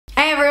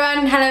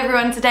Helen. Hello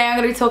everyone. Today I'm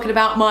going to be talking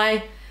about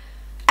my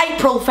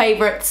April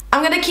favourites.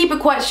 I'm going to keep it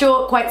quite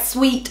short, quite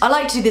sweet. I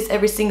like to do this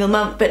every single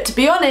month, but to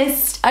be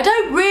honest, I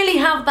don't really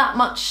have that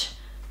much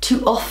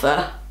to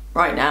offer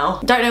right now.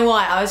 Don't know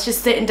why. I was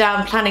just sitting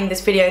down planning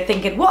this video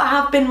thinking what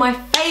have been my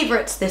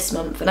favourites this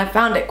month, and I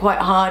found it quite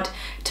hard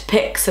to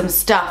pick some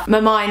stuff. My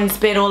mind's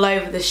been all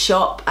over the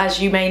shop.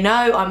 As you may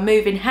know, I'm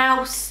moving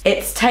house.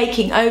 It's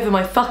taking over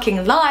my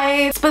fucking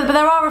life. But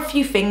there are a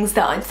few things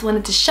that I just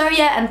wanted to show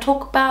you and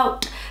talk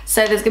about.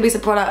 So there's gonna be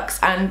some products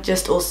and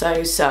just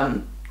also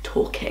some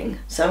talking.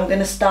 So I'm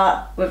gonna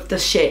start with the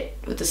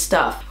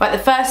stuff. Right, the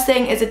first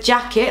thing is a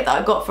jacket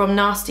that I got from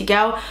Nasty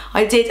Girl.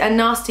 I did a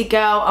Nasty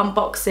Girl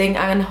unboxing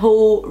and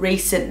haul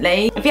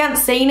recently. If you haven't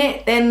seen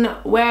it, then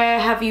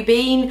where have you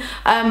been?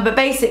 But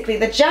basically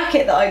the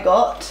jacket that I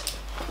got,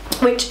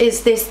 which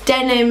is this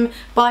denim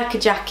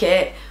biker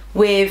jacket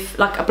with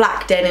like a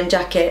black denim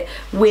jacket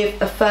with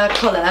a fur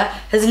collar,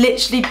 has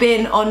literally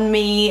been on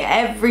me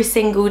every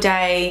single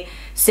day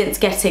since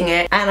getting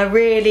it, and I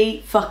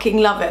really fucking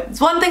love it.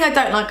 There's one thing I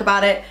don't like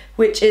about it,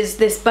 which is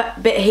this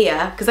bit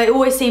here, because they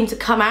always seem to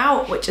come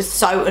out, which is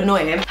so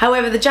annoying.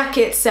 However, the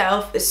jacket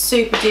itself is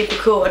super duper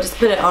cool. I just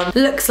put it on.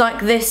 Looks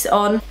like this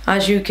on,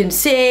 as you can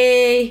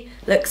see.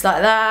 Looks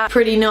like that.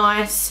 Pretty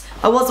nice.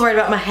 I was worried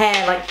about my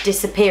hair like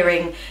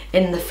disappearing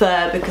in the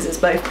fur because it's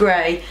both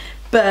grey,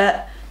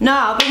 but no,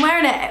 I've been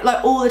wearing it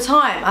like all the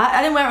time.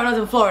 I didn't wear it when I was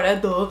in Florida,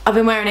 though. I've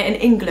been wearing it in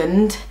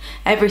England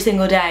every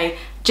single day.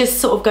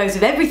 Just sort of goes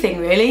with everything,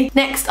 really.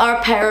 Next are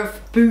a pair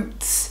of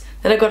boots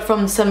that I got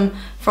from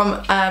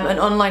an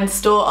online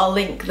store. I'll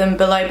link them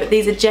below, but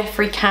these are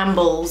Jeffrey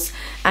Campbell's,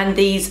 and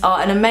these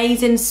are an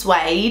amazing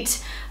suede,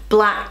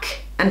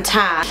 black and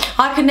tan.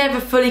 I could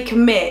never fully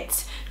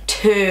commit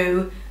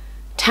to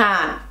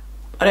tan.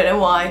 I don't know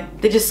why.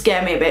 They just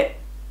scare me a bit.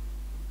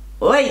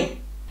 Oi!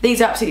 These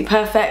are absolutely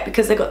perfect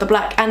because they've got the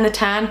black and the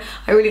tan.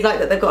 I really like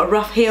that they've got a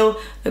rough heel.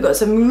 They've got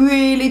some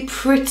really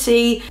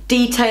pretty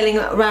detailing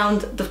around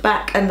the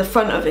back and the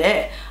front of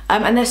it.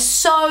 And they're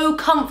so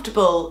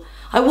comfortable.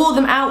 I wore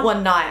them out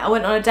one night. I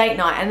went on a date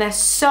night and they're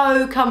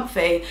so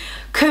comfy.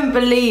 Couldn't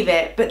believe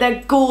it, but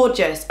they're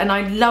gorgeous and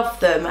I love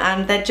them,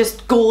 and they're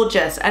just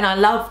gorgeous and I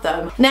love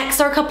them.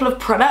 Next are a couple of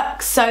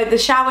products. So the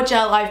shower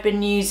gel I've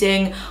been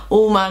using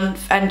all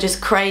month and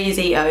just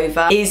crazy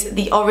over is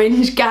the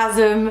Orange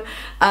Gasm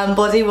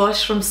body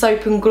wash from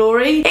Soap and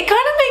Glory. It kind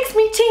of makes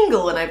me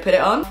tingle when I put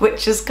it on,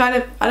 which is kind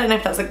of, I don't know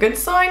if that's a good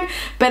sign,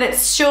 but it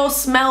sure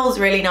smells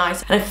really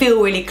nice and I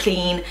feel really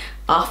clean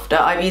after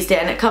I've used it,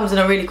 and it comes in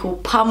a really cool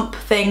pump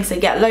thing, so you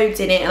get loads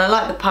in it, and I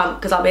like the pump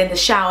because I'll be in the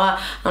shower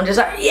and I'm just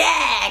like,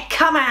 yeah,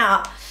 come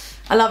out.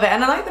 I love it,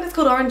 and I like that it's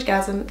called Orange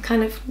Gasm. It's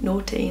kind of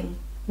naughty and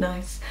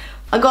nice.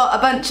 I got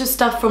a bunch of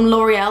stuff from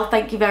L'Oreal,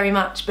 thank you very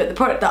much, but the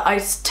product that I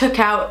took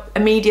out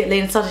immediately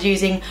and started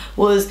using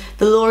was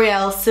the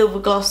L'Oreal Silver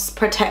Gloss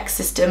Protect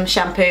System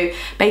shampoo.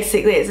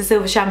 Basically, it's a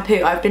silver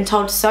shampoo. I've been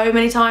told so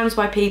many times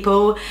by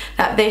people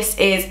that this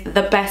is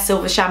the best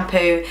silver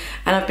shampoo,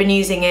 and I've been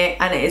using it,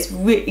 and it is,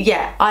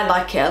 yeah, I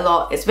like it a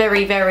lot. It's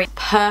very, very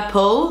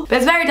purple, but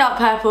it's very dark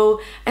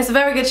purple. It's a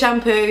very good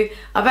shampoo.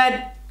 I've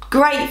heard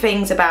great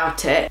things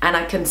about it, and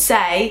I can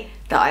say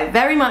that I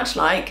very much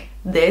like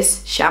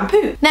this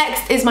shampoo.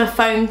 Next is my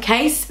phone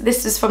case.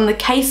 This is from the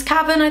Case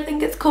Cavern, I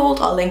think it's called.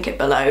 I'll link it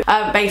below.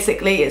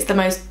 Basically, it's the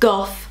most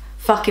goth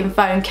fucking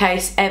phone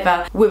case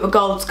ever with a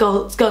gold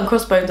skull and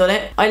crossbones on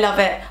it. I love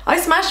it. I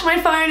smashed my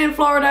phone in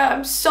Florida.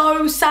 I'm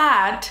so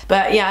sad.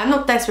 But yeah, I'm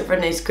not desperate for a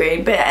new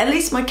screen, but at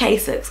least my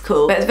case looks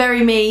cool. But it's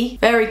very me,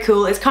 very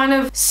cool. It's kind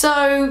of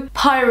so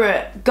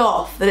pirate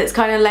goth that it's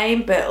kind of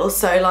lame, but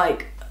also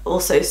like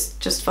also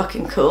just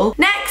fucking cool.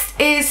 Next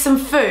is some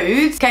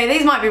foods. Okay,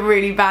 these might be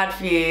really bad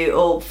for you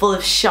or full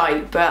of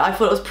shite, but I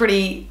thought it was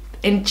pretty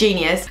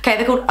ingenious. Okay,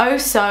 they're called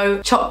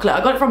Oso chocolate.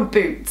 I got it from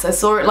Boots. I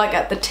saw it like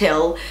at the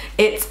till.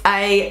 It's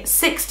a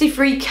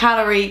 63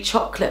 calorie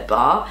chocolate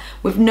bar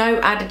with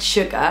no added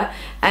sugar,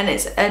 and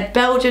it's a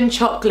Belgian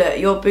chocolate,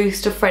 your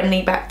booster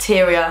friendly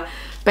bacteria.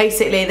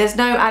 Basically, there's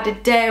no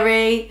added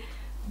dairy.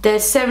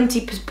 There's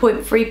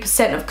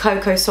 70.3% of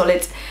cocoa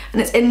solids,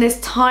 and it's in this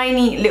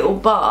tiny little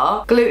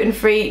bar,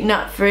 gluten-free,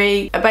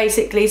 nut-free,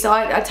 basically. So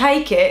I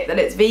take it that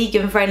it's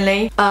vegan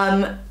friendly.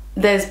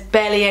 There's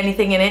barely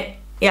anything in it.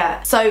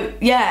 Yeah, so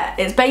yeah,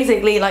 it's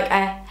basically like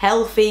a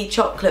healthy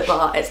chocolate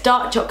bar. It's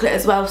dark chocolate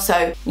as well,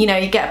 so you know,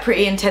 you get a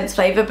pretty intense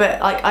flavour, but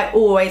like I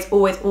always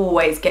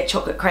get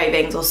chocolate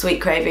cravings or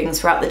sweet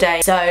cravings throughout the day.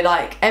 So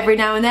like every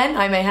now and then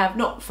I may have,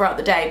 not throughout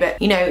the day,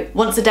 but you know,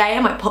 once a day I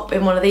might pop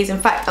in one of these.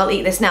 In fact, I'll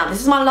eat this now. This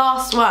is my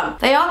last one.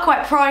 They are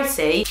quite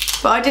pricey,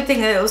 but I did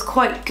think that it was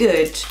quite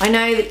good. I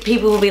know that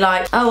people will be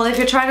like, oh well, if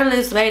you're trying to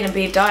lose weight and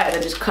be a diet,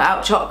 then just cut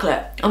out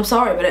chocolate. I'm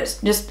sorry, but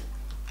it's just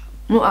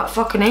not that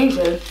fucking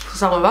easy for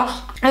some of us.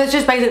 And it's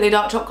just basically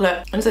dark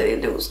chocolate and so these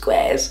little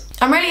squares.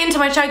 I'm really into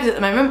my chokers at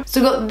the moment.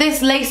 So I've got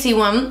this lacy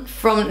one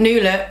from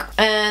New Look,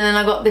 and then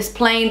I got this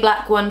plain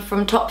black one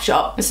from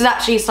Topshop. This is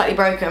actually slightly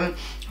broken.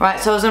 Right,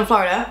 so I was in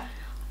Florida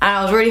and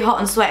I was really hot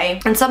and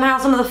sweaty, and somehow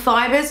some of the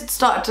fibres had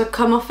started to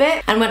come off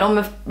it and went on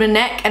my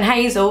neck. And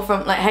Hazel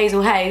from like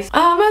Hazel Hayes,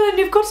 oh Helen,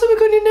 you've got something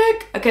on your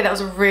neck. Okay, that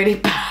was a really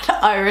bad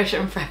Irish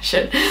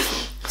impression.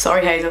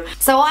 Sorry, Hazel.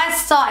 So I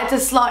started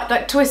to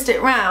like twist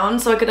it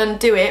round so I could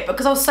undo it,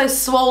 because I was so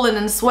swollen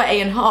and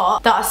sweaty and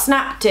hot that I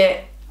snapped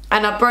it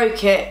and I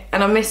broke it,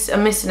 and I'm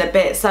missing a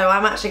bit, so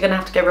I'm actually gonna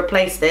have to go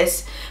replace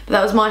this. But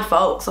that was my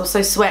fault because I was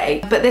so sweaty.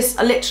 But this,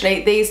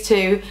 literally, these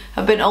two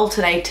have been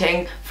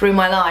alternating through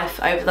my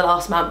life over the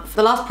last month.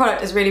 The last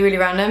product is really, really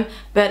random,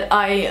 but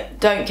I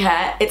don't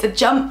care. It's a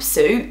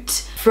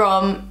jumpsuit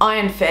from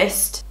Iron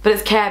Fist, but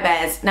it's Care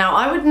Bears. Now,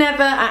 I would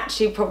never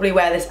actually probably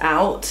wear this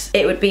out.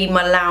 It would be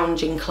my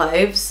lounging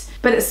clothes.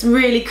 But it's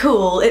really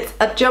cool. It's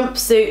a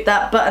jumpsuit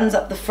that buttons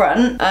up the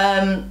front,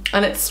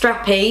 and it's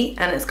strappy,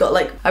 and it's got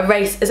like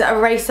is it a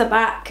racer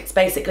back? It's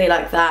basically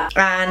like that.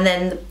 And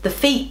then the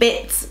feet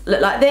bits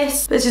look like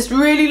this. It's just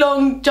really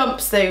long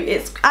jumpsuit.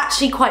 It's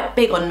actually quite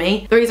big on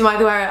me. The reason why I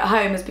can wear it at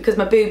home is because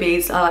my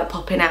boobies are like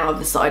popping out of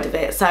the side of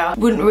it, so I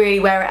wouldn't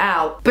really wear it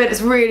out. But it's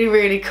really,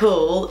 really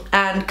cool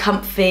and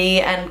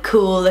comfy and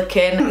cool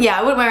looking. Yeah,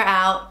 I wouldn't wear it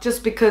out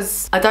just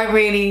because I don't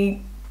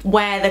really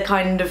wear the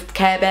kind of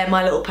Care Bear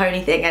My Little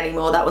Pony thing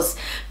anymore. That was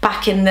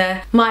back in the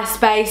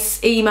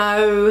MySpace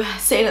emo,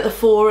 sitting at the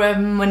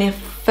Forum when you're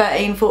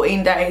 13,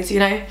 14 days, you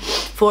know.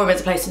 Forum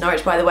is a place in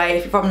Norwich, by the way,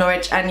 if you're from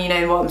Norwich and you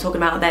know what I'm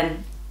talking about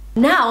then.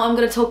 Now I'm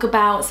going to talk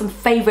about some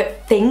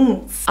favourite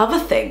things, other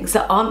things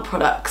that aren't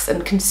products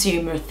and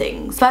consumer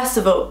things. First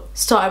of all,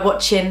 started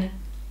watching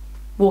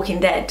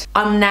Walking Dead.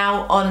 I'm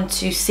now on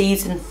to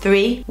season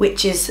 3,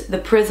 which is the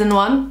prison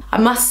one. I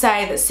must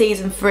say that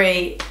season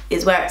 3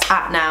 is where it's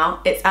at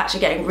now. It's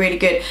actually getting really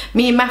good.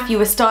 Me and Matthew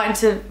were starting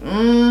to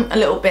a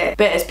little bit,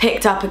 but it's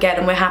picked up again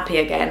and we're happy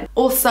again.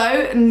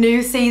 Also,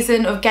 new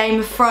season of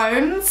Game of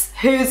Thrones.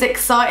 Who's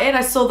excited?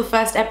 I saw the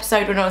first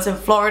episode when I was in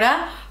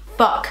Florida.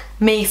 Fuck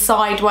me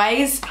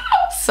sideways.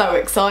 So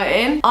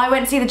exciting. I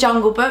went to see The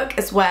Jungle Book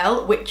as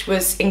well, which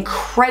was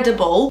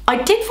incredible.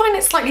 I did find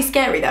it slightly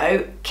scary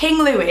though. King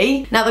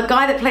Louis, now the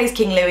guy that plays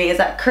King Louis is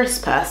that Chris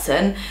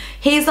person.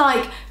 He's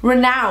like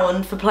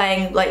renowned for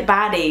playing like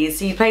baddies.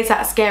 He plays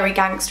that scary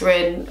gangster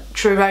in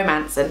True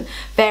Romance and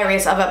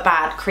various other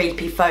bad,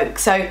 creepy folk.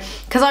 So,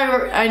 because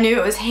I knew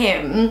it was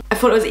him, I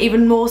thought it was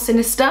even more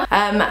sinister.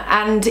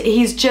 And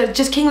he's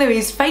just King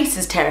Louis' face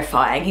is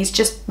terrifying. He's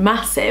just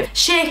massive.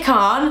 Shere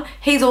Khan,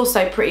 he's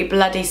also pretty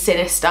bloody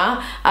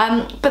sinister.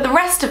 But the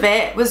rest of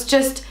it was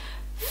just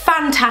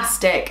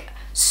fantastic.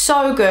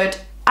 So good.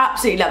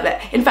 Absolutely loved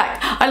it. In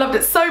fact, I loved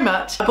it so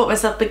much. I bought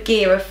myself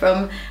Bagheera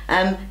from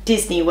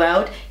Disney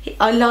World.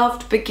 I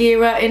loved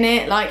Bagheera in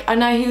it. Like, I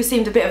know he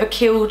seemed a bit of a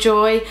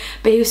killjoy,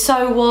 but he was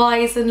so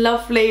wise and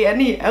lovely, and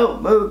he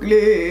helped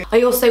Mowgli.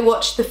 I also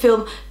watched the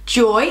film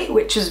Joy,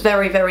 which was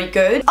very, very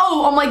good.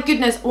 Oh my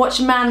goodness,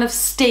 watch Man of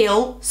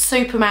Steel,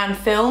 Superman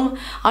film.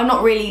 I'm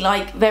not really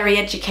like very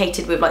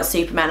educated with like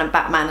Superman and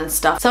Batman and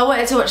stuff. So I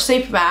wanted to watch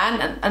Superman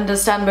and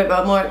understand a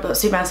bit more about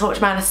Superman, so I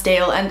watched Man of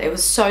Steel and it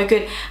was so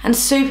good. And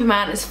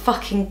Superman is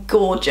fucking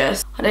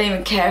gorgeous. I don't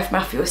even care if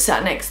Matthew was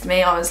sat next to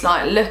me. I was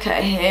like, look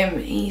at him,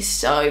 he's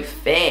so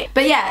fit.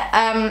 But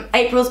yeah,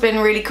 April's been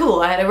really cool.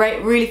 I had a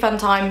really fun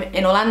time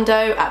in Orlando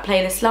at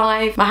Playlist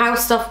Live. My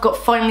house stuff got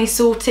finally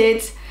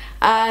sorted.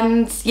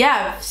 And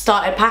yeah, I've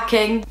started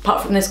packing,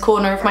 apart from this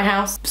corner of my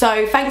house.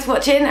 So thanks for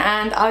watching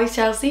and I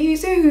shall see you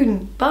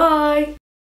soon. Bye.